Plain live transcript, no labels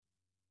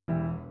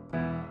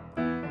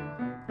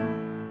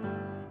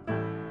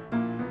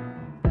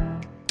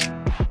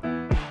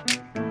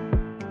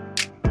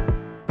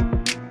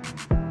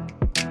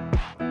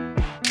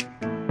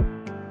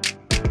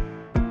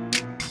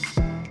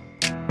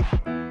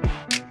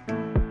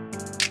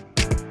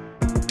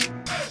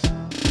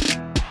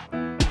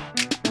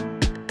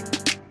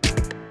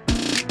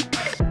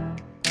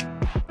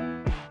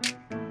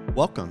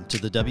Welcome to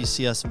the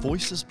WCS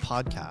Voices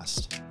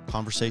podcast,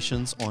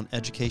 conversations on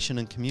education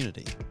and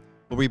community,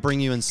 where we bring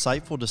you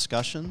insightful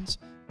discussions,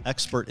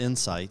 expert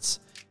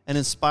insights, and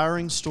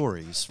inspiring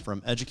stories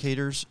from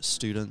educators,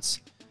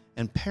 students,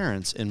 and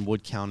parents in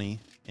Wood County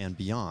and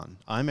beyond.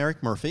 I'm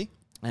Eric Murphy.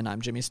 And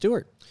I'm Jimmy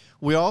Stewart.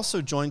 We are also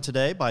joined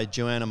today by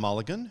Joanna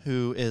Mulligan,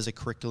 who is a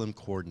curriculum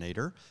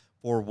coordinator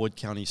for Wood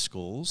County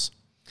Schools.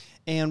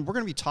 And we're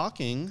going to be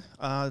talking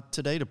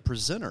today to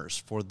presenters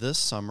for this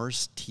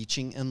summer's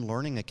Teaching and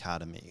Learning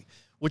Academy,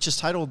 which is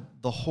titled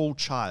The Whole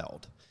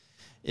Child.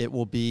 It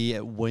will be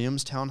at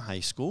Williamstown High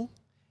School,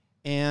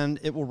 and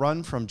it will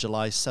run from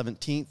July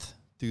 17th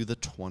through the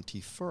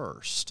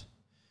 21st.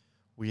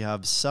 We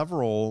have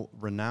several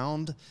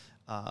renowned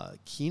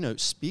keynote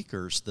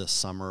speakers this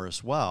summer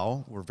as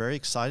well. We're very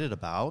excited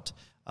about.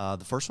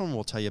 The first one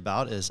we'll tell you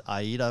about is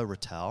Aida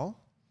Rattel,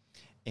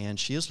 and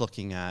she is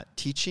looking at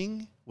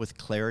teaching with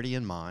clarity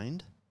in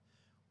mind.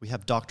 We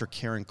have Dr.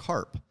 Karen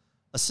Karp,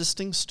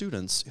 assisting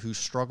students who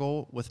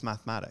struggle with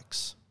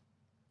mathematics.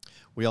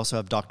 We also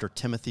have Dr.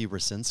 Timothy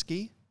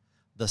Rosinski,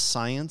 the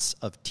science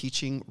of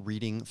teaching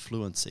reading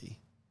fluency.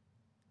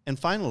 And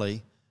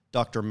finally,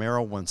 Dr.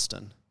 Merrill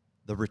Winston,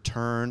 the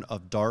return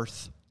of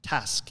Darth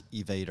Task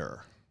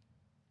Evader.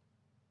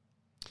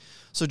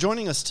 So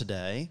joining us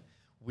today,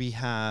 we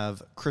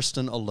have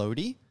Kristen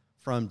Elodie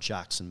from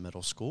Jackson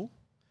Middle School.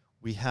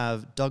 We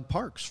have Doug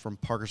Parks from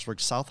Parkersburg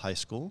South High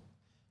School,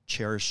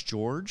 Cherish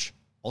George,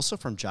 also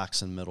from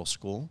Jackson Middle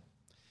School.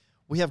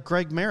 We have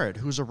Greg Merritt,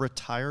 who's a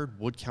retired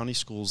Wood County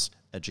Schools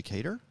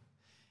educator.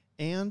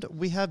 And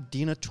we have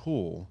Dina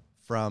Toole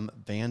from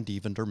Van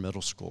Deventer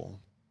Middle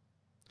School.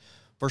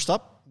 First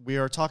up, we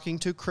are talking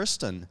to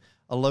Kristen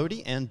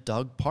Elodie and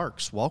Doug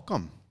Parks.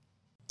 Welcome.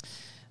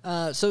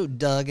 So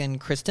Doug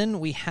and Kristen,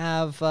 we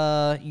have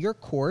your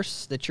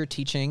course that you're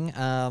teaching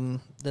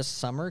this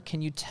summer.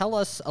 Can you tell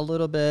us a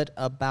little bit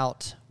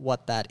about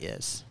what that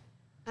is?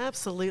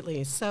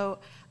 Absolutely. So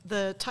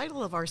the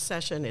title of our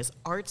session is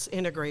Arts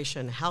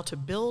Integration, How to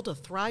Build a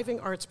Thriving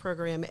Arts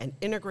Program and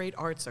Integrate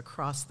Arts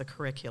Across the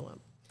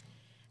Curriculum.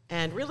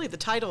 And really the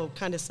title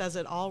kind of says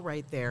it all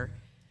right there.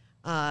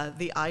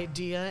 The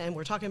idea, and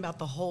we're talking about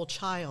the whole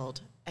child.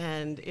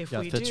 And if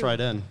we fits right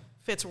in.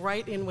 Fits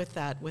right in with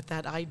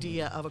that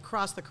idea of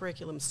across the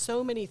curriculum.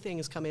 So many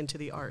things come into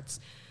the arts,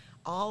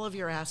 all of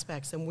your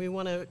aspects, and we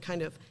want to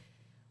kind of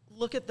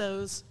look at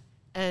those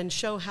and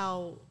show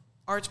how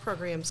arts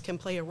programs can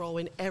play a role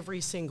in every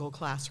single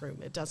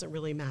classroom. It doesn't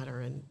really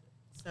matter. And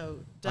so,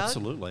 Doug?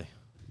 Absolutely.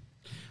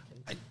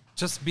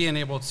 Just being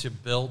able to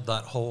build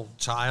that whole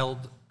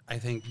child, I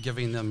think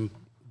giving them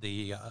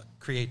the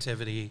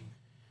creativity,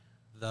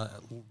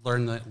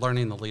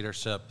 learning the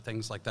leadership,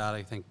 things like that,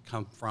 I think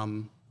come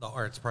from the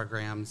arts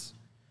programs,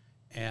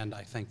 and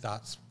I think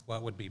that's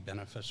what would be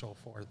beneficial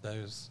for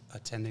those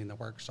attending the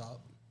workshop.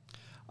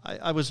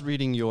 I was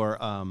reading your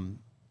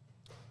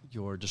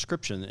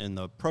description in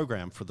the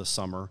program for the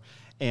summer,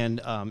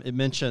 and it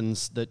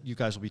mentions that you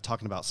guys will be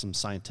talking about some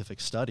scientific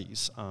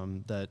studies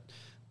that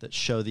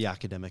show the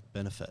academic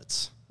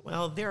benefits.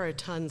 Well, there are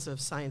tons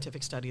of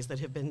scientific studies that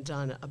have been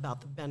done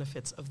about the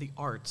benefits of the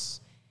arts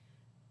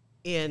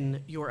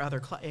in your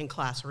in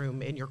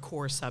classroom, in your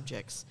core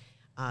subjects.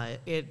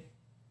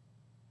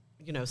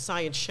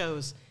 Science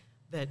shows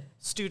that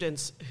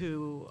students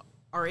who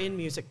are in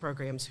music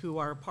programs, who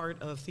are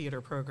part of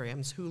theater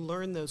programs, who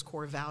learn those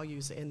core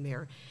values in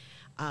there,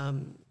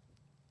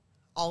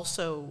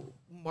 also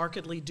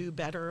markedly do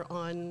better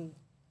on,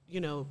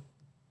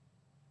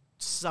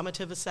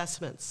 summative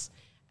assessments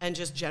and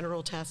just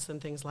general tests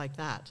and things like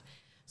that.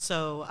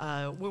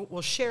 So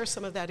we'll share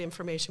some of that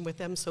information with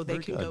them so they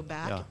can go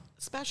back,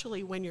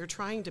 especially when you're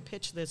trying to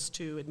pitch this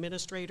to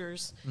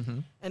administrators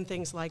and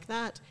things like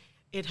that.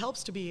 It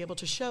helps to be able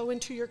to show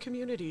into your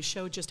community,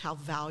 show just how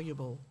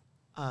valuable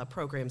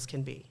programs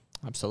can be.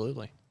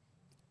 Absolutely.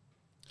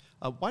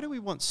 Why do we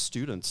want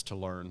students to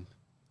learn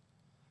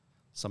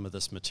some of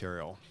this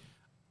material?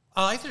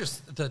 I think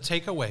the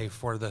takeaway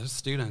for the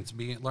students,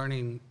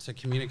 learning to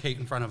communicate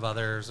in front of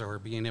others or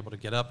being able to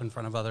get up in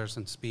front of others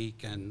and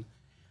speak, and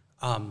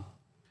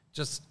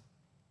just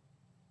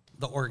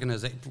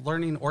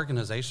learning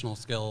organizational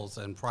skills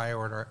and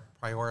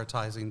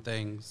prioritizing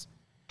things.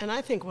 And I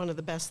think one of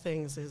the best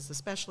things is,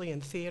 especially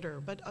in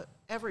theater, but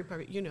every,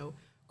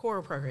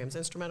 choral programs,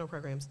 instrumental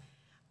programs,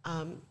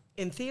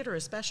 in theater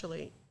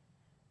especially,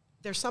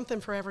 there's something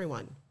for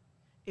everyone.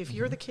 If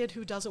you're the kid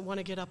who doesn't want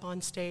to get up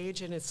on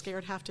stage and is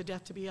scared half to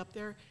death to be up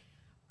there,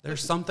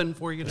 there's something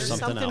for you to do. There's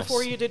something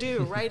for you to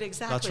do, right?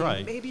 Exactly. That's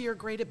right. Maybe you're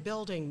great at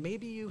building.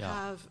 Maybe you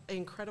have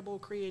incredible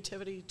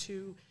creativity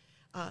to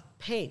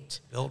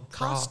paint, build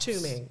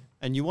costuming.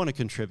 And you want to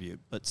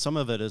contribute, but some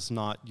of it is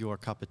not your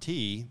cup of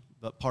tea,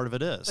 but part of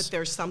it is. But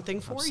there's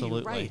something for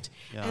you, right?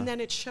 Yeah. And then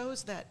it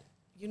shows that,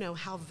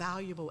 how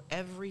valuable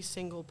every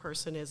single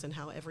person is and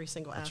how every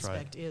single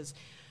aspect is,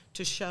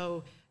 to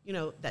show,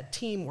 that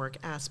teamwork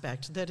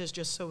aspect that is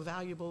just so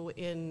valuable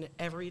in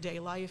everyday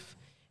life,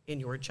 in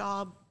your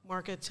job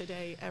market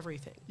today,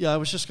 everything. Yeah, I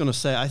was just going to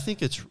say, I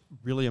think it's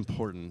really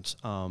important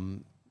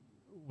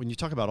when you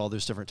talk about all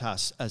those different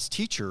tasks, as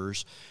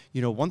teachers,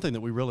 one thing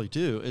that we really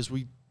do is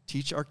we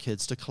teach our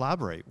kids to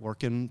collaborate,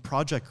 work in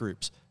project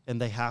groups,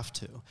 and they have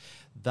to.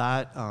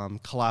 That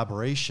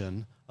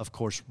collaboration, of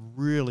course,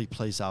 really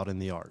plays out in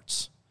the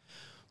arts.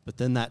 But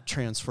then that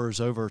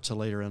transfers over to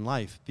later in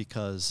life,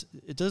 because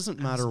it doesn't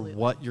matter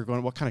what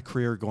kind of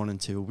career you're going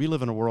into. We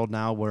live in a world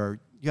now where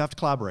you have to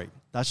collaborate.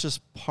 That's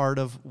just part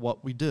of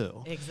what we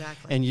do.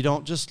 Exactly. And you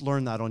don't just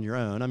learn that on your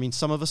own. I mean,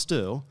 some of us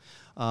do,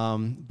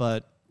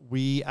 but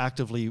we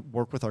actively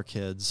work with our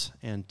kids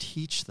and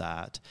teach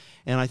that.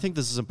 And I think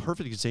this is a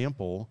perfect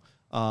example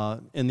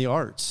in the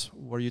arts,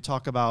 where you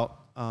talk about,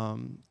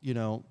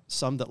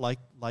 some that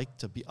like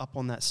to be up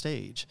on that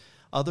stage.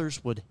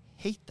 Others would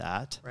hate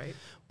that, right?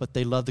 But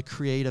they love the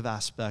creative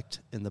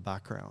aspect in the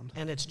background.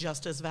 And it's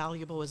just as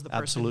valuable as the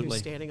person who's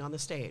standing on the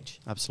stage.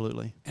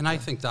 Absolutely. And I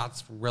think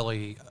that's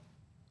really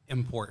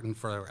important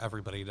for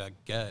everybody to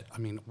get. I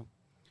mean,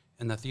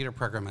 in the theater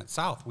program at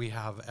South, we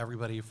have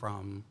everybody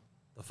from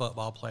the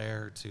football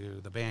player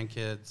to the band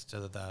kids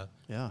to the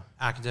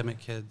academic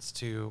kids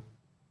to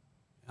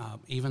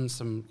even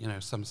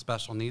some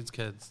special needs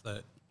kids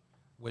that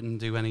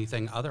wouldn't do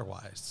anything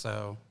otherwise.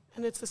 So,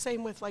 and it's the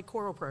same with like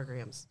choral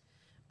programs.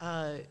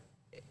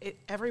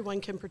 Everyone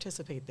can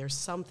participate. There's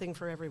something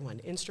for everyone.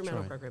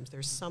 Instrumental programs,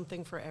 there's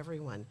something for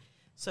everyone.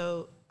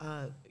 So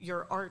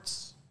your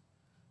arts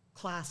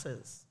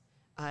classes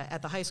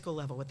at the high school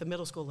level, at the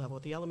middle school level,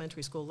 at the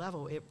elementary school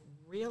level,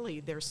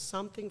 there's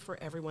something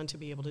for everyone to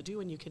be able to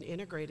do, and you can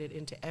integrate it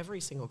into every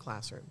single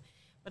classroom.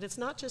 But it's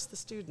not just the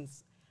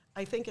students.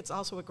 I think it's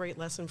also a great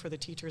lesson for the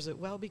teachers as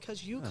well,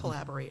 because you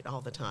collaborate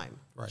all the time.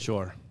 Right.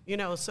 Sure.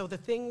 So the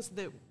things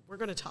that we're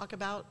going to talk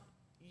about,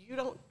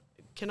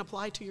 can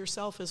apply to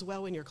yourself as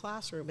well in your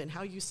classroom, and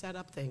how you set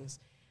up things,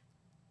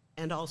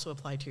 and also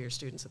apply to your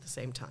students at the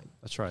same time.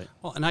 That's right.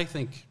 Well, and I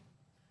think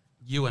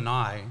you and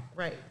I,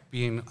 right,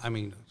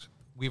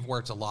 we've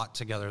worked a lot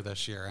together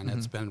this year, and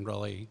it's been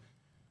really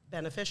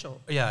beneficial.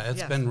 Yeah,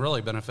 it's been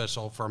really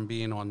beneficial, from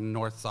being on the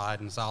north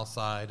side and south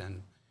side,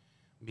 and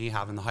me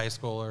having the high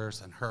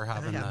schoolers and her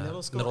having the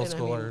middle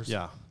schoolers.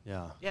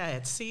 Yeah,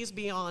 it sees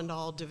beyond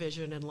all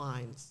division and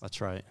lines.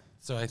 That's right.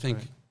 So I think,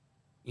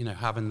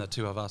 having the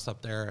two of us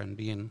up there and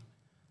being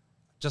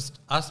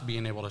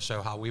able to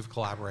show how we've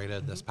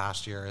collaborated this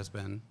past year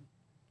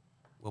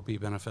will be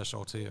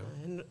beneficial too.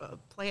 And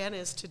plan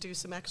is to do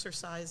some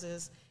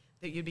exercises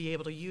that you'd be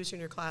able to use in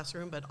your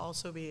classroom, but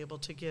also be able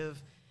to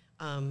give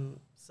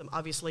some,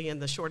 obviously in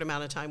the short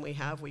amount of time we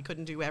have, we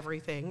couldn't do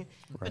everything,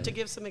 but to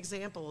give some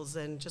examples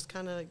and just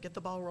kind of get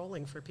the ball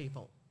rolling for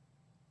people.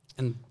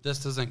 And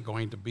this isn't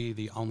going to be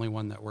the only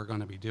one that we're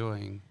going to be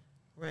doing.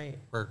 Right.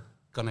 We're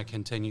going to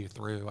continue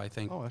through, I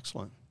think. Oh,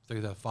 excellent.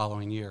 Through the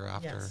following year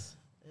after. Yes,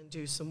 and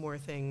do some more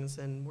things,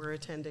 and we're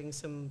attending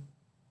some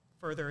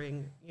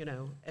furthering,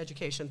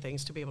 education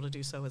things to be able to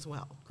do so as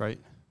well. Great.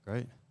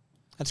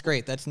 That's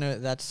great.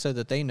 That's so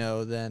that they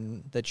know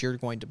then that you're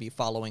going to be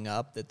following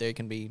up, that they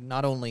can be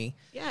not only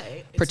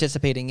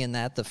participating in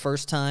that the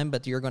first time,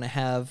 but you're going to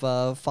have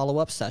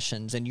follow-up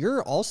sessions, and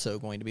you're also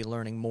going to be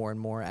learning more and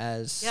more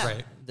as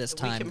this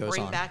time goes on. We can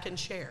bring back and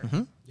share.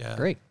 Mm-hmm. Yeah.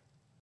 Great.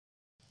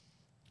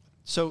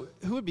 So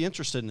who would be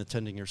interested in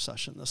attending your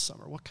session this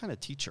summer? What kind of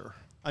teacher?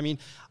 I mean,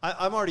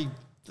 I'm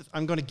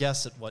going to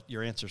guess at what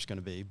your answer is going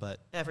to be, but...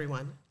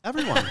 Everyone,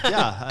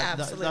 yeah.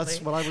 Absolutely.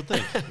 That's what I would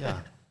think, yeah.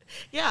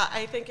 Yeah,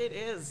 I think it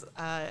is.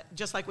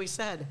 Just like we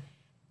said,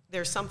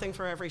 there's something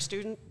for every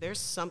student. There's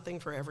something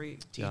for every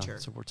teacher. Yeah,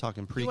 so we're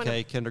talking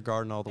pre-K,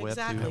 kindergarten, all the way up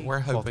to we're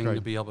hoping to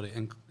be able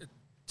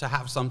to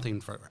have something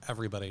for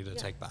everybody to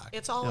take back.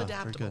 It's all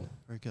adaptable.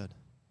 Very good.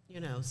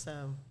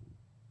 So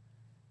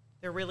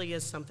there really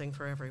is something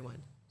for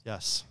everyone.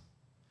 Yes.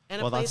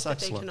 And a place that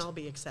they can all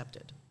be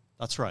accepted.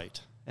 That's right.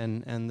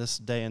 And this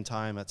day and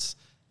time, that's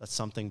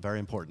something very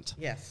important.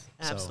 Yes,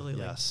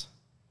 absolutely. So, yes.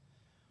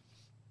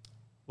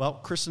 Well,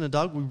 Kristen and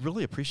Doug, we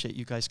really appreciate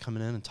you guys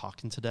coming in and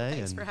talking today.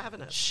 Thanks for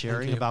having us.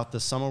 Sharing about the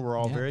summer. We're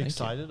all very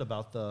excited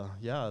about the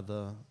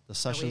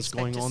sessions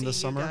going on this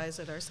summer. We expect to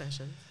see you guys at our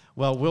session.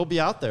 Well, we'll be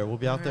out there. We'll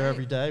be out there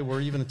every day. We're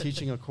even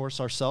teaching a course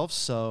ourselves.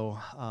 So,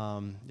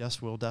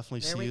 yes, we'll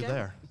definitely see you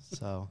there.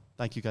 So,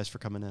 thank you guys for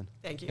coming in.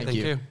 Thank you. Thank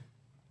you.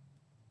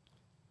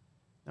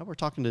 Now we're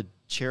talking to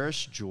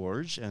Cherish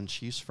George, and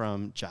she's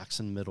from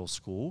Jackson Middle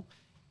School,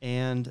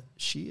 and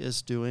she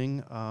is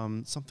doing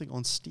something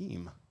on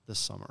STEAM this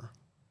summer.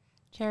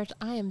 Cherish,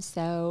 I am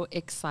so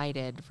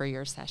excited for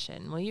your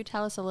session. Will you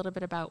tell us a little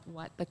bit about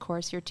what the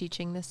course you're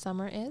teaching this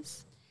summer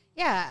is?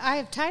 Yeah,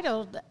 I've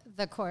titled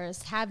the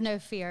course, Have No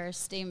Fear,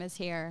 STEAM is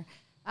Here.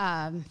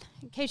 In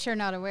case you're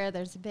not aware,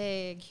 there's a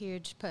big,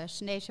 huge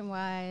push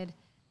nationwide,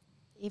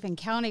 even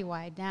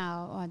countywide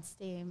now on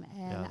STEAM.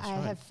 And I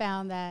have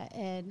found that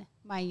in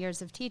my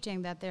years of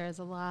teaching that there is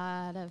a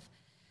lot of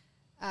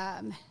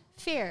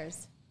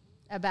fears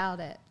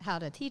about it, how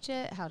to teach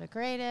it, how to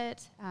grade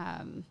it,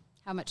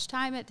 how much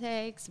time it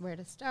takes, where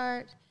to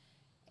start.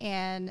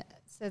 And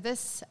so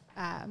this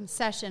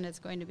session is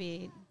going to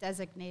be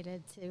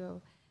designated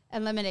to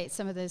eliminate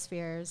some of those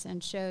fears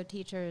and show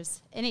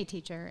teachers, any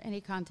teacher,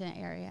 any content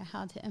area,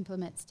 how to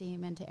implement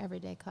STEAM into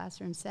everyday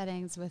classroom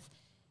settings with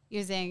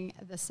using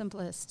the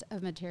simplest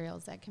of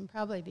materials that can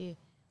probably be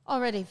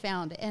already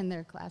found in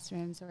their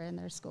classrooms or in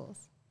their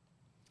schools.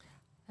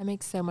 That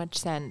makes so much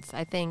sense.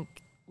 I think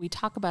we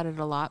talk about it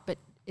a lot, but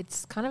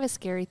it's kind of a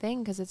scary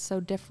thing because it's so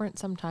different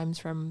sometimes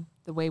from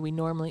the way we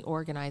normally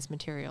organize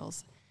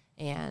materials.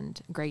 And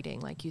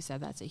grading, like you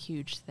said, that's a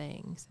huge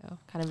thing. So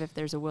kind of if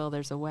there's a will,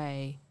 there's a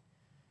way.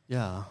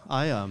 Yeah,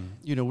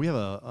 we have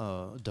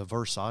a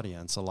diverse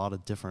audience, a lot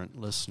of different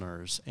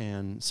listeners.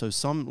 And so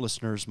some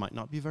listeners might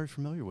not be very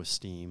familiar with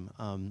STEAM.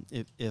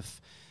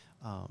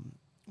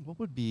 What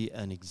would be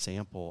an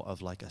example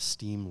of like a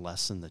STEAM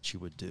lesson that you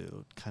would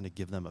do, kind of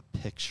give them a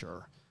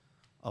picture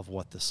of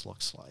what this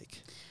looks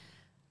like?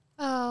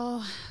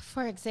 Oh,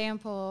 for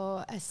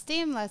example, a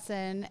STEAM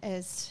lesson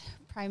is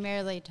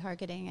primarily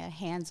targeting a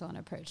hands-on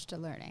approach to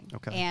learning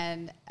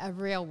and a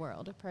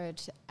real-world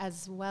approach,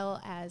 as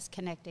well as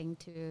connecting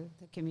to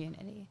the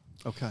community.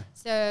 Okay.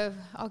 So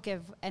I'll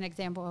give an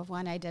example of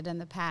one I did in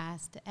the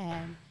past.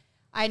 And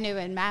I knew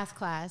in math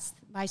class,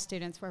 my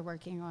students were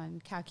working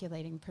on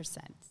calculating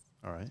percents.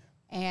 All right.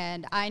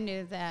 And I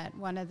knew that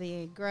one of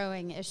the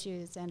growing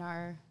issues in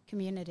our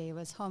community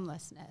was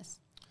homelessness.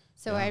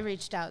 So I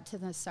reached out to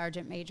the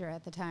sergeant major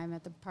at the time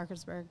at the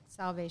Parkersburg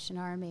Salvation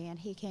Army, and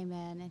he came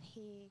in and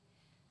he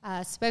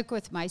spoke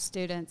with my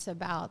students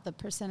about the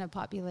percent of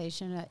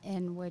population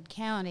in Wood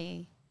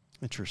County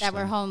that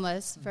were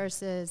homeless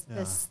versus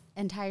this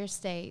entire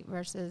state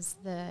versus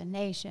the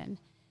nation.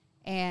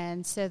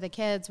 And so the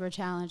kids were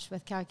challenged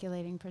with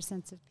calculating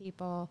percents of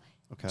people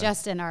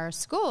just in our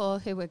school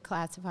who would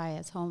classify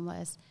as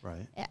homeless,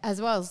 as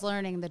well as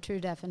learning the true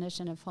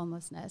definition of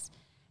homelessness.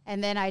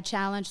 And then I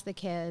challenged the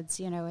kids,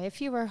 if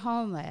you were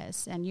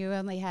homeless and you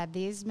only had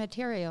these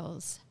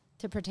materials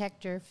to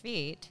protect your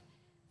feet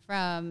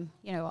from,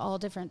 all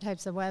different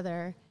types of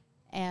weather,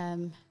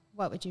 and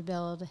what would you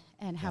build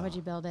and how would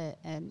you build it,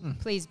 and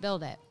please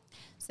build it.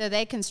 So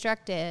they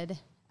constructed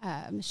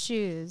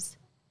shoes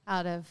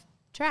out of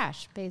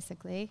trash,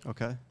 basically.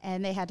 Okay.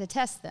 And they had to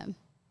test them.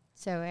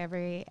 So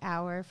every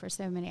hour, for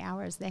so many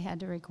hours, they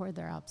had to record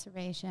their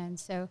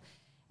observations. So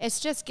it's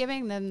just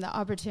giving them the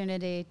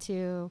opportunity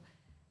to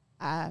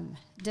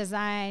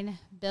design,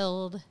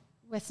 build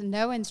with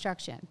no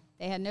instruction.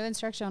 They had no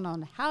instruction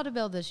on how to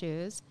build the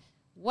shoes,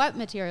 what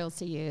materials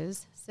to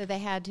use, so they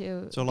had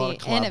to a lot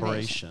of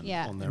collaboration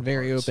on their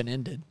very parts.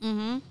 open-ended.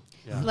 Mm-hmm.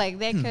 Yeah. Like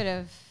they could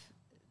have,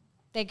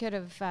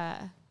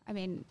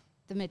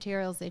 the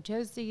materials they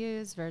chose to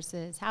use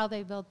versus how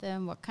they built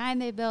them, what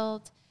kind they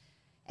built,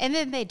 and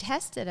then they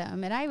tested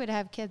them. And I would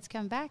have kids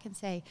come back and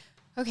say,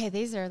 okay,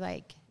 these are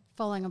like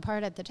falling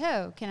apart at the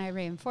toe. Can I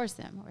reinforce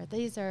them? Or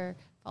these are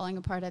falling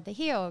apart at the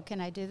heel.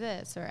 Can I do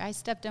this? Or I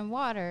stepped in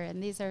water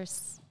and these are,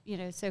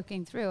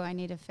 soaking through. I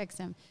need to fix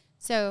them.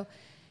 So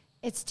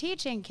it's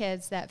teaching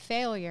kids that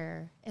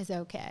failure is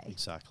okay.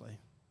 Exactly.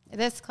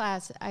 This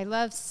class, I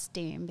love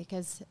STEAM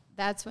because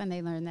that's when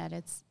they learn that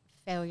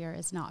failure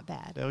is not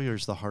bad. Failure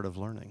is the heart of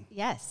learning.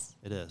 Yes.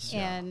 It is.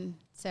 And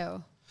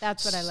so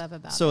that's what I love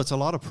about it. So it's a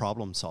lot of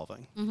problem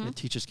solving. Mm-hmm. It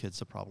teaches kids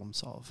to problem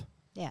solve.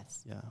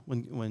 Yes. Yeah.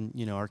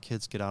 When our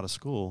kids get out of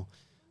school,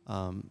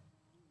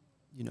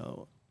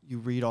 you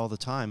read all the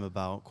time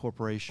about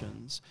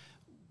corporations.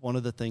 One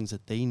of the things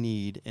that they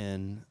need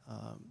in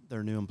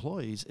their new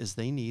employees is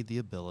they need the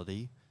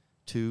ability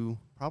to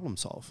problem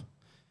solve.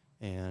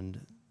 And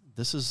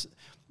this is,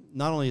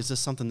 not only is this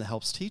something that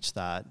helps teach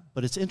that,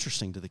 but it's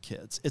interesting to the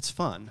kids. It's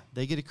fun.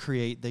 They get to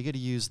create, they get to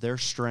use their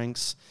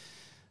strengths.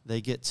 They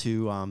get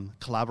to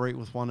collaborate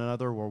with one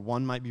another, where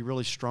one might be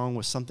really strong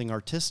with something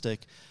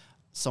artistic,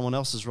 someone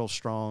else is real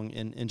strong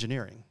in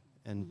engineering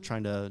and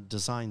trying to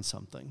design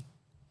something.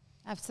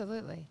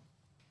 Absolutely.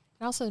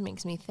 It also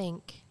makes me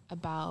think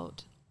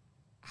about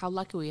how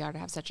lucky we are to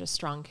have such a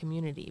strong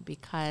community,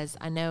 because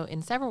I know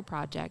in several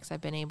projects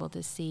I've been able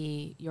to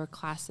see your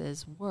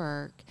classes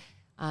work.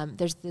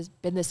 There's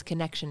been this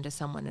connection to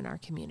someone in our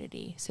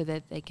community so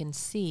that they can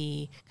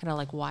see kind of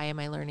like, why am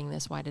I learning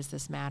this? Why does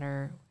this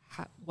matter?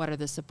 What are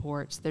the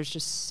supports? There's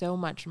just so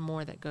much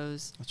more that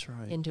goes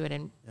into it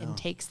and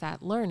takes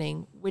that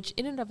learning, which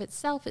in and of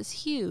itself is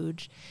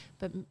huge,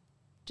 but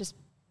just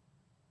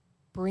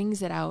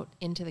brings it out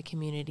into the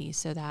community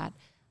so that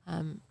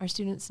our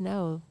students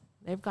know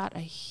they've got a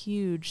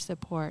huge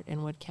support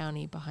in Wood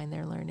County behind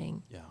their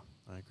learning. Yeah,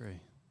 I agree.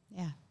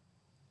 Yeah.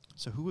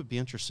 So who would be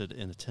interested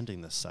in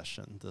attending this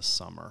session this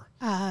summer?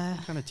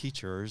 What kind of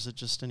teacher, or is it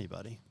just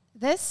anybody?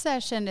 This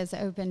session is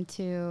open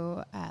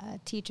to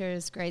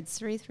teachers grades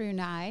 3 through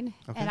 9,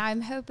 and I'm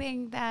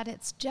hoping that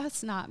it's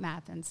just not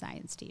math and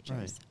science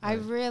teachers. Right. I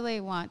really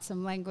want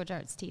some language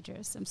arts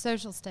teachers, some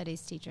social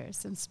studies teachers,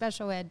 some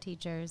special ed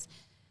teachers.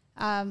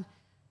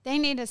 They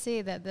need to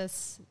see that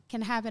this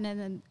can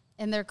happen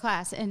in their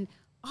class. And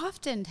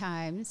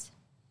oftentimes,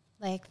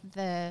 like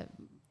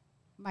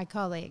my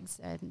colleagues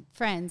and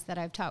friends that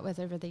I've taught with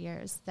over the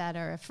years that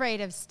are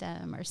afraid of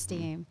STEM or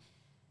STEAM,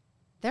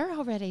 they're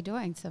already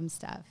doing some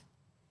stuff.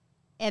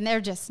 and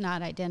they're just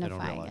not They identifying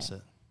don't realize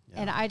it.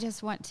 Yeah. And I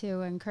just want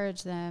to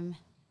encourage them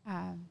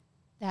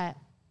that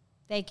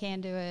they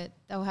can do it.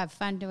 They'll have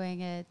fun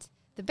doing it.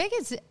 The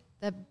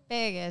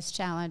biggest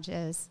challenge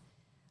is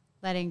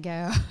letting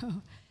go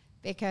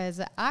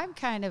because I'm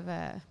kind of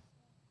a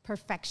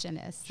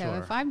perfectionist. So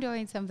if I'm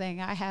doing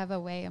something, I have a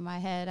way in my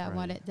head. I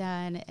want it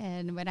done.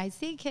 And when I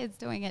see kids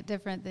doing it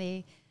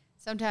differently,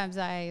 sometimes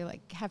I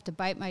have to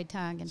bite my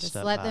tongue and just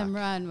let them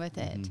run with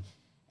it.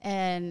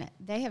 And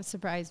they have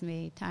surprised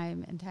me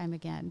time and time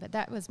again. But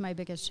that was my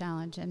biggest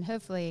challenge. And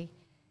hopefully,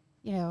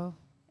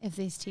 if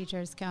these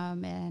teachers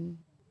come and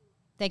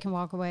they can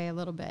walk away a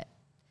little bit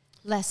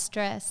less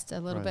stressed, a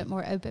little bit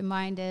more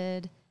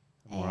open-minded.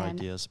 More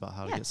ideas about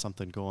how to get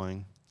something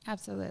going.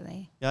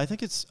 Absolutely. Yeah, I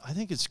think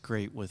it's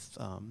great with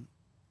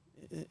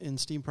in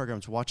STEAM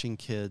programs watching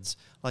kids,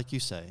 like you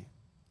say,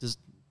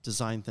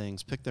 design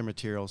things, pick their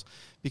materials,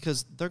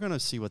 because they're going to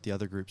see what the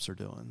other groups are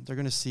doing. They're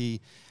going to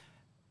see,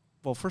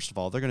 well, first of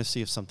all, they're going to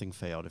see if something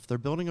failed. If they're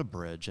building a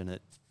bridge and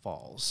it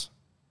falls,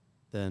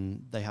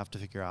 then they have to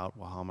figure out,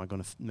 well, how am I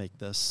going to make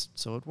this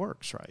so it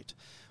works right?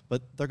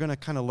 But they're going to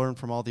kind of learn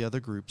from all the other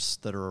groups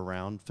that are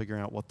around,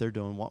 figuring out what they're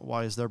doing.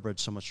 Why is their bridge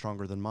so much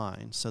stronger than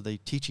mine? So they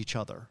teach each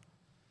other.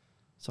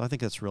 So I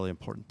think that's a really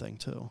important thing,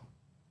 too.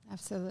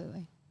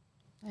 Absolutely.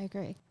 I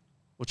agree.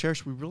 Well,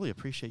 Cherish, we really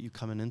appreciate you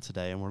coming in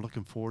today, and we're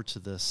looking forward to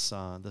this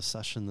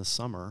session this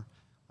summer.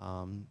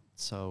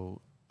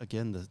 So,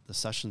 again, the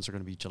sessions are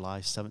going to be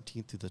July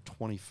 17th through the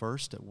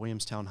 21st at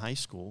Williamstown High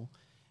School,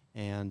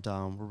 and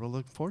we're really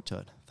looking forward to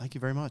it. Thank you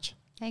very much.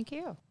 Thank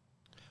you.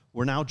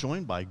 We're now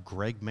joined by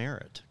Greg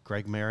Merritt.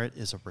 Greg Merritt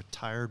is a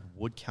retired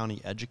Wood County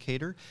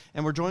educator,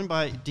 and we're joined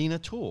by Dina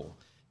Toole.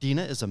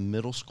 Dina is a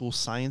middle school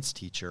science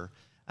teacher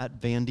at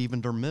Van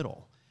Deventer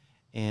Middle,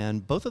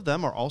 and both of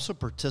them are also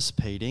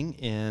participating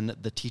in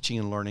the Teaching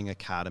and Learning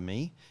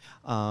Academy.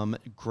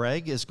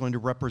 Greg is going to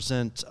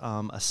represent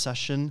a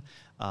session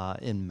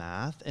in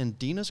math, and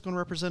Dina is going to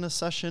represent a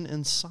session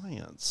in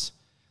science.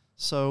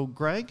 So,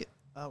 Greg,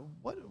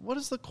 what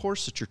is the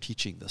course that you're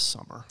teaching this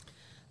summer?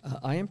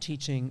 I am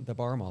teaching the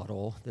bar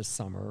model this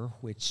summer,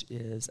 which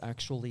is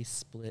actually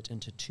split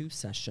into 2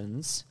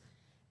 sessions.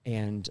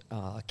 And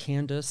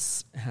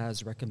Candace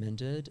has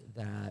recommended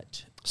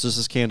that... So this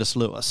is Candace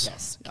Lewis.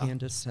 Yes,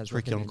 Candace has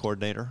curriculum recommended...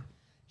 coordinator.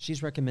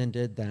 She's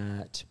recommended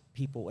that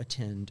people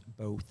attend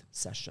both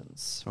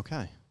sessions.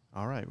 Okay.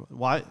 All right.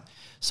 Why?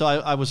 So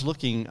I was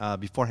looking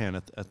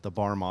beforehand at the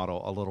bar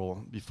model a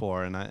little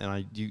before,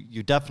 and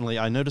you definitely,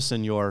 I noticed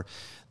in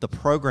the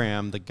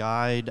program, the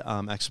guide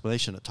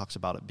explanation, it talks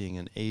about it being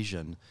an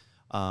Asian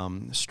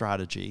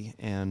strategy,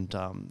 and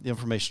the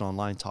information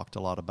online talked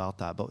a lot about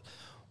that. But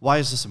why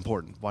is this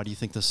important? Why do you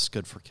think this is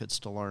good for kids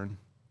to learn?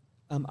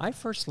 I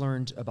first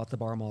learned about the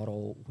bar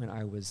model when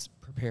I was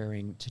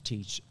preparing to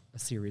teach a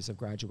series of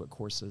graduate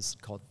courses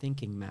called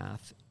Thinking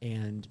Math,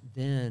 and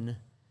then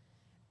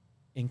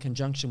in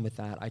conjunction with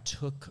that, I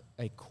took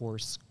a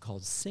course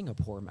called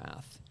Singapore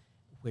Math,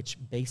 which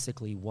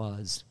basically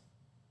was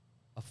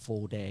a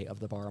full day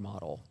of the bar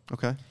model.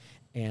 Okay.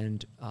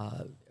 And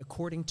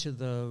according to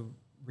the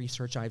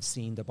research I've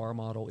seen, the bar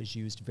model is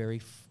used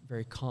very,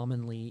 very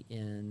commonly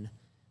in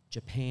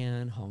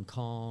Japan, Hong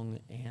Kong,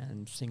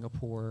 and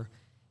Singapore.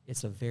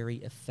 It's a very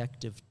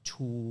effective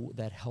tool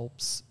that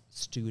helps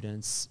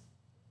students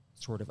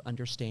sort of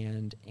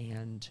understand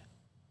and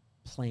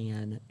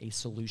plan a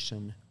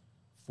solution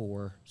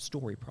for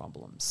story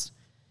problems.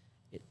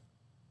 It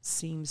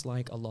seems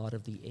like a lot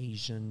of the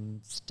Asian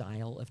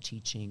style of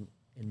teaching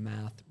in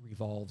math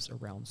revolves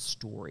around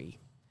story,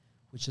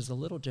 which is a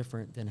little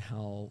different than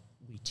how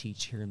we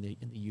teach here in the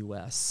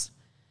U.S.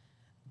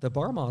 The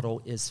bar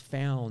model is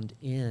found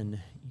in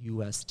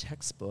U.S.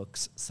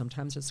 textbooks.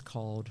 Sometimes it's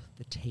called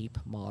the tape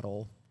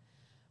model,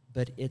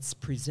 but it's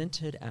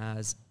presented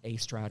as a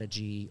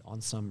strategy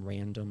on some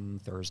random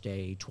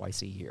Thursday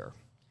twice a year,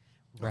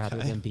 rather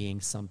than being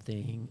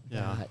something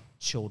that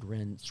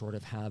children sort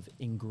of have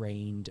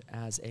ingrained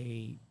as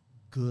a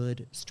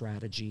good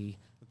strategy.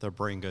 Their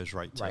brain goes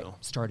right to. Right,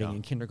 starting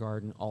in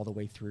kindergarten all the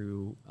way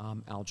through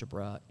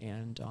algebra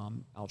and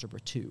algebra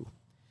 2.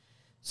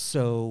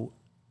 So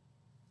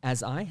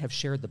as I have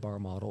shared the bar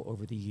model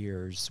over the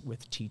years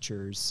with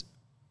teachers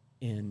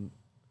in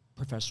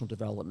professional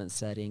development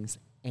settings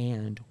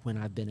and when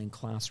I've been in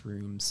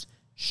classrooms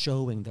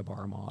showing the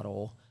bar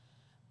model,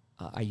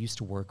 I used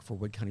to work for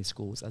Wood County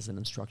Schools as an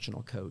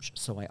instructional coach,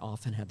 so I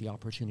often had the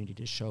opportunity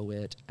to show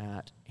it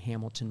at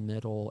Hamilton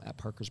Middle, at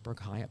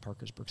Parkersburg High, at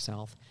Parkersburg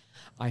South.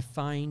 I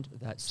find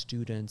that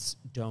students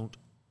don't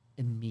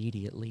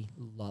immediately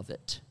love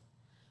it,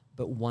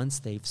 but once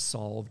they've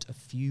solved a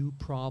few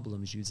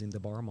problems using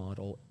the bar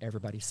model,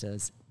 everybody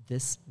says,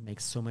 this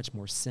makes so much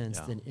more sense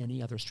than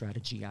any other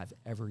strategy I've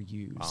ever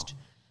used. Wow.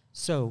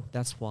 So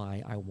that's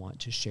why I want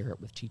to share it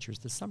with teachers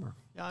this summer.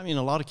 Yeah, I mean,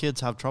 a lot of kids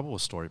have trouble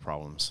with story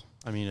problems.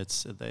 I mean,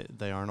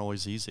 they aren't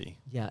always easy.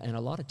 Yeah, and a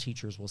lot of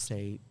teachers will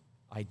say,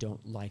 I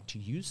don't like to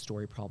use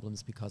story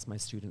problems because my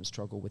students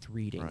struggle with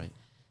reading. Right.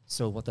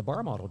 So what the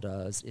bar model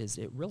does is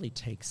it really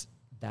takes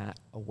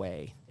that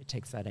away. It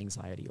takes that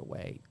anxiety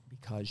away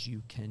because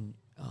you can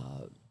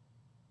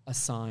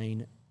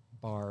assign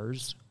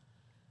bars,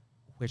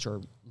 which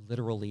are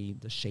literally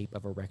the shape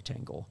of a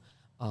rectangle.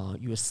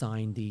 You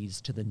assign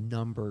these to the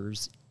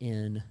numbers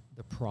in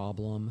the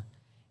problem.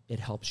 It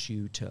helps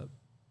you to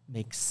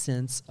make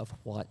sense of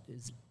what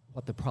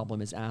the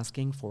problem is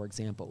asking. For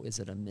example, is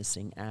it a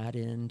missing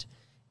add-end?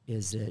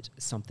 Is it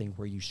something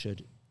where you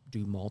should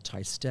do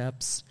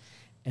multi-steps?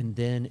 And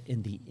then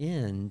in the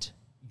end,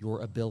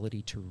 your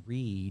ability to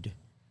read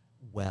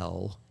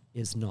well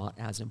is not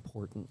as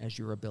important as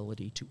your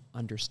ability to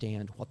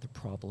understand what the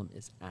problem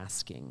is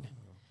asking.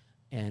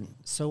 And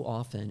so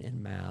often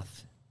in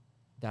math,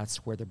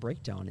 that's where the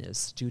breakdown is.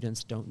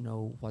 Students don't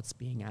know what's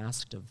being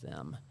asked of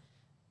them.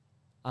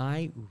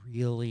 I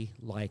really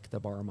like the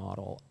bar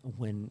model.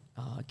 When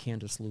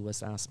Candace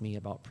Lewis asked me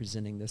about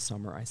presenting this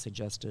summer, I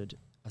suggested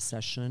a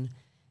session,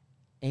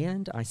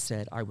 and I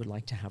said I would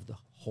like to have the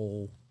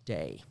whole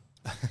day.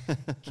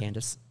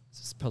 Candace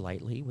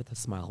politely, with a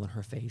smile on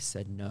her face,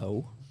 said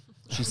no.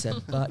 She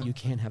said, but you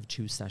can have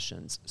 2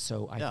 sessions.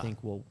 So I think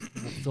we'll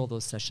fill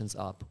those sessions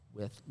up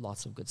with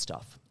lots of good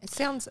stuff. It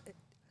sounds,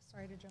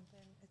 sorry to jump in.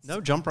 No,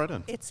 jump right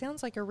in. It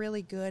sounds like a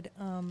really good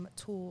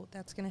tool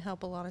that's going to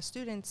help a lot of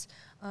students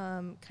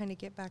kind of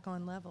get back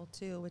on level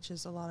too, which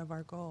is a lot of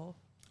our goal.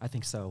 I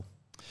think so.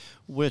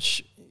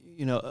 Which,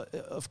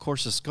 of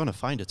course, is going to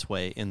find its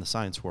way in the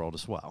science world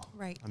as well.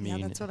 Right. I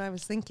mean, that's what I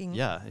was thinking.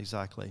 Yeah,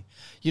 exactly.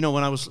 When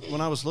I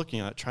was looking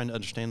at it, trying to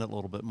understand it a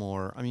little bit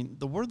more, I mean,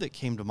 the word that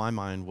came to my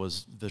mind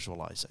was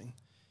visualizing.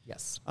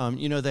 Yes.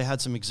 They had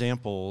some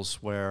examples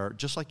where,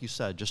 just like you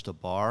said, just a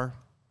bar,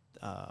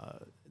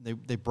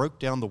 they broke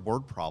down the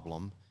word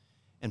problem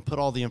and put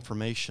all the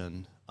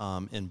information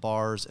in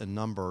bars and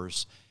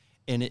numbers,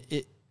 and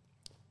it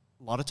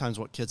a lot of times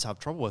what kids have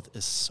trouble with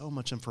is so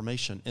much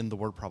information in the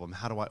word problem.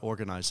 How do I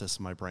organize this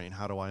in my brain?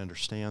 How do I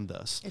understand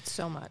this? It's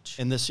so much.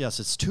 And this,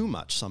 yes, it's too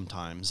much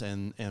sometimes.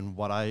 And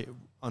what I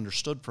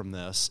understood from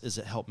this is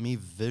it helped me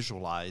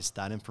visualize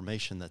that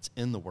information that's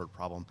in the word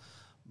problem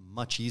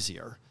much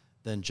easier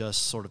than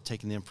just sort of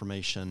taking the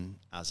information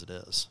as it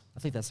is.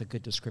 I think that's a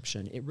good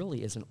description. It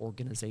really is an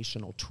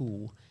organizational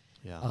tool.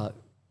 Yeah.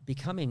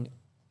 Becoming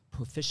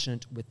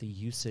proficient with the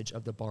usage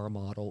of the bar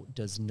model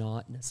does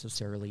not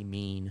necessarily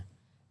mean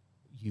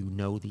you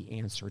know the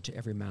answer to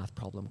every math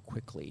problem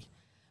quickly,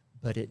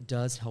 but it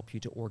does help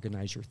you to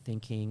organize your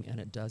thinking, and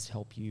it does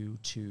help you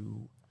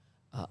to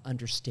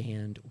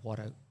understand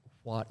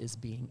what is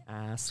being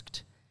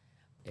asked.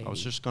 I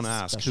was just going to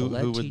ask, who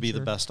would be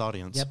the best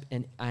audience? Yep,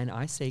 and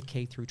I say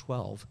K through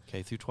 12.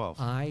 K through 12.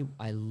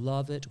 I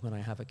love it when I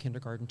have a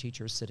kindergarten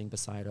teacher sitting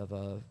beside of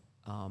a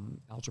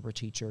algebra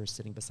teacher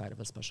sitting beside of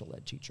a special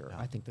ed teacher.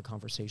 Yeah. I think the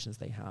conversations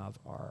they have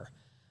are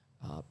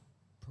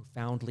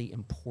profoundly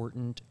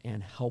important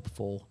and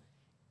helpful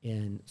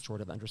in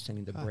sort of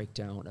understanding the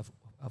breakdown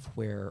of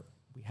where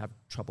we have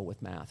trouble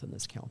with math in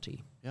this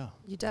county. Yeah.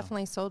 You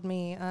definitely sold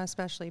me,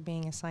 especially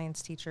being a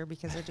science teacher,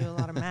 because I do a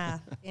lot of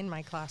math in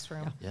my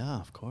classroom. Yeah,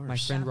 of course. My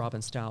friend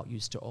Robin Stout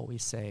used to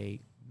always say,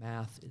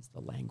 math is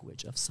the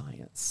language of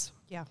science.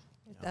 Yeah,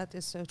 that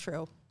is so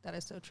true. That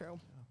is so true.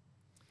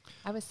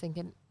 I was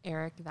thinking,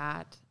 Eric,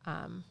 that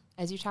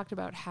as you talked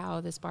about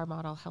how this bar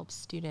model helps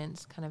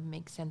students kind of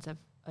make sense of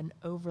an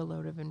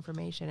overload of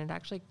information, it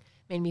actually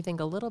made me think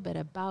a little bit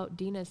about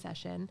Dina's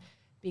session,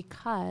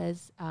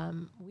 because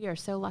we are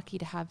so lucky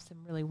to have some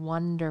really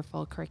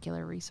wonderful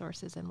curricular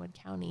resources in Wood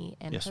County,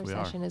 and yes, her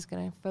session is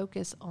going to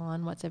focus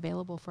on what's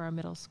available for our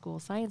middle school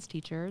science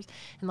teachers.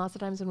 And lots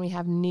of times when we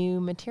have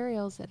new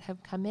materials that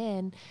have come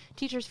in,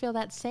 teachers feel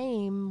that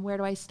same, where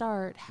do I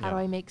start? How do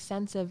I make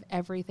sense of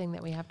everything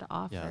that we have to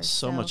offer? Yeah,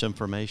 so much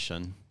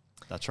information.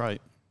 That's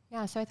right.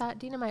 Yeah, so I thought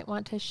Dina might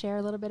want to share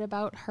a little bit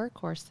about her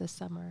course this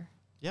summer.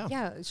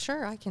 Yeah,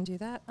 sure, I can do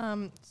that.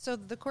 So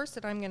the course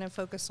that I'm going to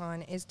focus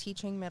on is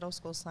teaching middle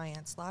school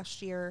science.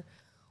 Last year,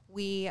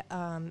 we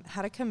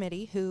had a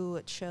committee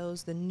who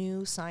chose the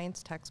new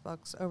science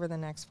textbooks over the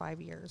next 5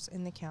 years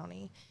in the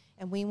county.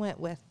 And we went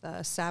with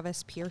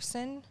Savas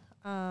Pearson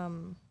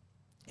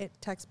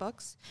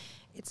textbooks.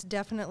 It's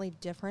definitely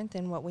different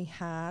than what we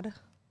had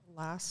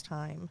last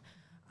time.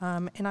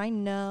 And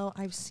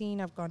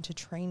I've gone to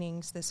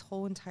trainings this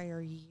whole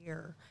entire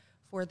year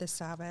for the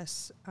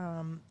Savas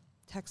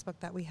textbook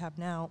that we have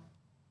now.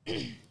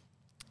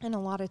 And a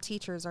lot of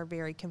teachers are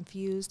very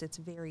confused. It's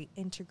very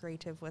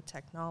integrative with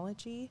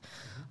technology.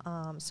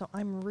 So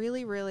I'm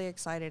really, really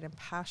excited and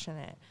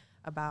passionate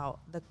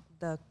about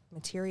the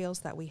materials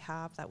that we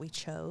have, that we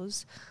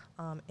chose.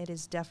 It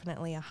is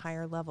definitely a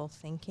higher level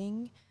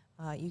thinking.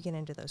 You get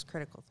into those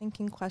critical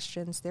thinking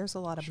questions. There's a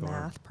lot of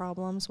math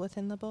problems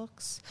within the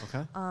books.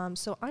 Okay.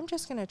 So I'm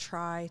just going to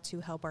try to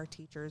help our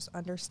teachers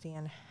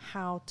understand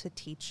how to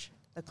teach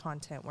the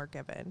content we're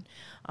given,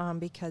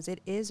 because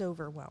it is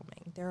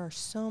overwhelming. There are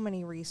so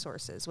many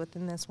resources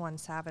within this one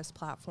Savas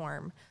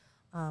platform.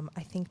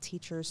 I think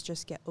teachers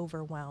just get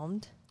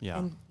overwhelmed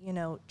and,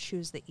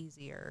 choose the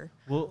easier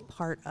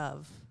part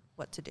of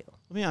what to do.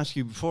 Let me ask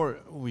you, before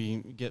we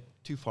get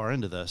too far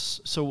into this,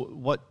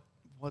 so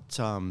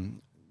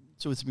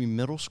so it's be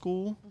middle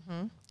school,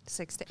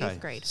 6th to 8th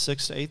grade.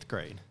 6th to 8th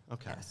grade.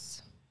 Okay.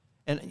 Yes.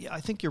 And I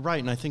think you're right,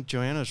 and I think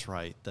Joanna's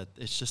right, that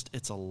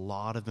it's a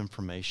lot of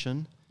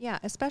information. Yeah,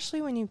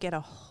 especially when you get a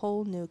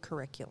whole new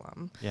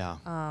curriculum. Yeah.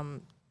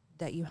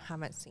 That you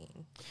haven't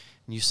seen.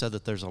 And you said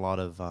that there's a lot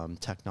of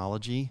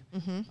technology.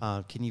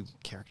 Mm-hmm. Can you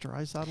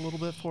characterize that a little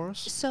bit for us?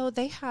 So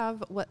they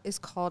have what is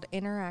called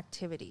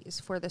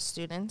interactivities for the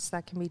students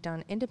that can be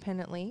done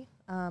independently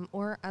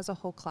or as a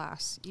whole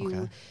class.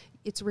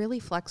 It's really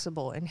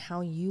flexible in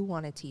how you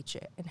want to teach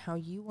it and how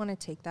you want to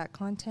take that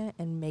content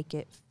and make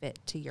it fit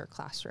to your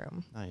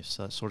classroom. Nice.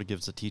 That sort of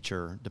gives the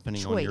teacher,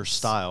 depending on your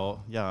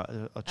style,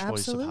 a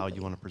choice of how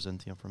you want to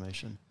present the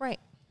information. Right.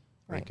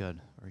 Very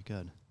good. Very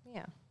good.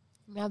 Yeah.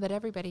 Now that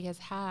everybody has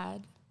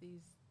had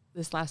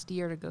this last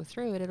year to go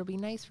through it, it'll be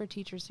nice for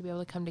teachers to be able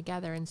to come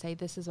together and say,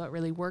 this is what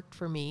really worked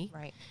for me.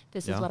 Right.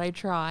 This is what I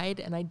tried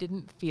and I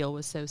didn't feel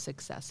was so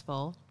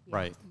successful.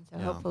 Right.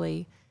 And so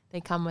hopefully they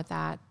come with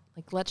that.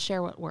 Like, let's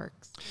share what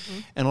works. Mm-hmm.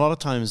 And a lot of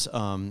times,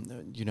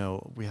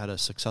 we had a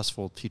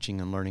successful Teaching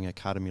and Learning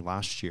Academy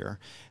last year.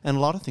 And a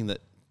lot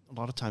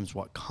of times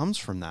what comes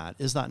from that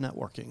is that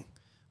networking,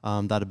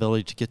 that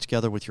ability to get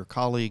together with your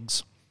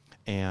colleagues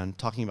and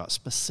talking about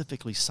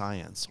specifically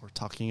science or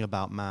talking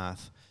about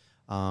math.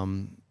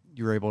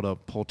 You're able to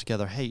pull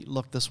together, hey,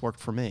 look, this worked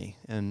for me.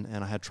 And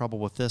I had trouble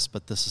with this,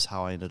 but this is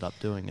how I ended up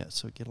doing it.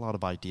 So get a lot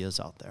of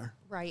ideas out there.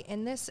 Right.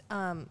 And this,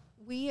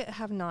 we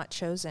have not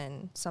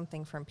chosen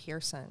something from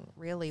Pearson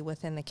really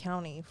within the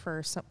county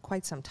for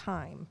quite some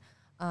time.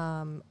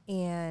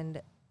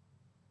 And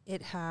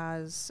it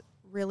has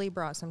really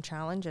brought some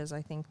challenges,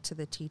 I think, to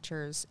the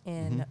teachers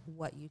in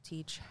what you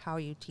teach, how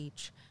you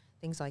teach,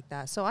 things like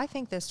that. So I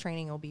think this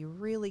training will be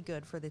really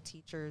good for the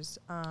teachers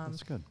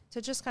That's good.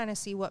 to just kind of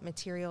see what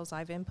materials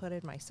I've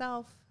inputted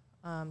myself.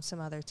 Some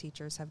other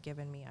teachers have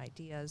given me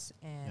ideas.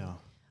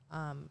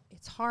 And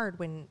it's hard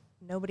when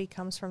nobody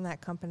comes from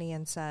that company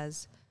and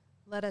says,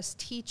 let us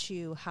teach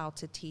you how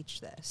to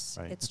teach this.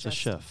 Right. It's It's just a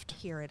shift.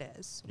 Here it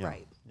is. Yeah.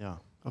 Right. Yeah.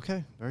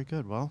 Okay. Very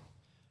good. Well,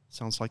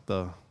 sounds like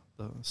the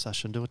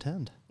session to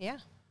attend. Yeah.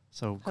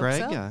 So, Hope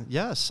Greg, so.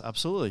 yes,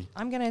 absolutely.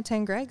 I'm going to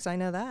attend Greg's. I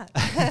know that.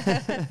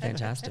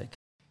 Fantastic.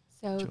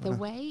 So the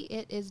way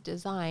it is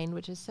designed,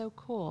 which is so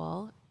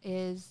cool,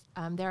 is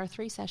there are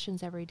 3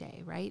 sessions every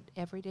day, right?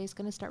 Every day is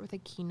going to start with a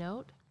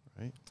keynote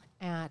Right.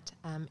 at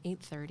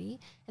 8:30,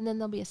 and then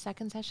there'll be a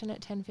second session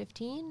at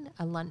 10:15,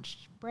 a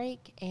lunch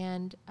break,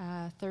 and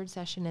a third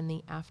session in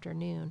the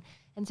afternoon.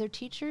 And so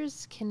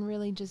teachers can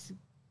really just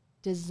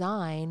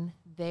design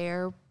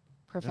their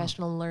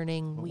professional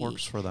learning What week.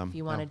 works for them. If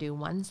you want to do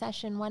one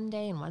session one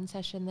day and one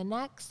session the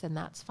next, then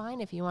that's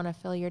fine. If you want to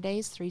fill your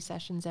days 3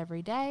 sessions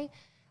every day,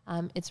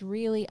 it's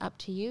really up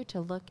to you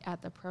to look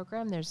at the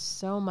program. There's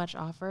so much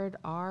offered.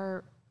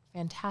 Our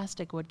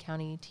fantastic Wood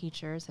County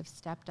teachers have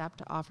stepped up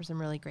to offer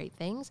some really great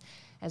things,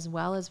 as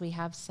well as we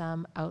have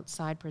some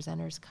outside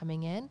presenters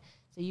coming in.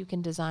 So you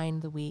can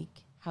design the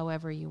week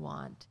however you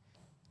want.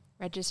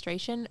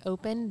 Registration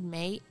opened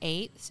May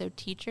 8th, so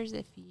teachers,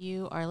 if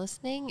you are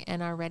listening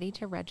and are ready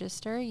to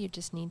register, you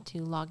just need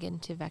to log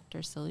into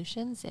Vector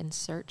Solutions and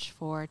search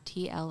for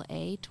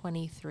TLA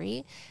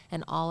 23,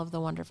 and all of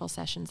the wonderful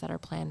sessions that are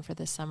planned for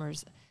this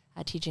summer's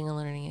Teaching and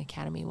Learning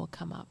Academy will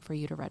come up for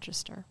you to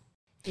register.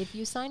 If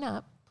you sign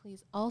up,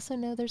 please also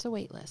know there's a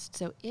wait list.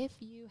 So if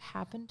you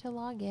happen to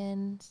log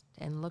in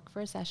and look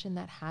for a session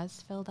that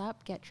has filled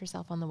up, get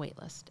yourself on the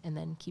wait list and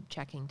then keep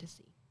checking to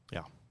see.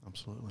 Yeah,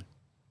 absolutely.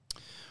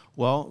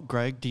 Well,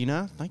 Greg,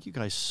 Dina, thank you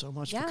guys so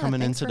much for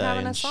coming in today.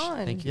 Thanks for having us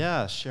on. Thank you.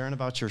 Yeah, sharing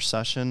about your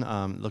session.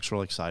 It looks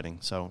really exciting,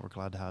 so we're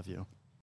glad to have you.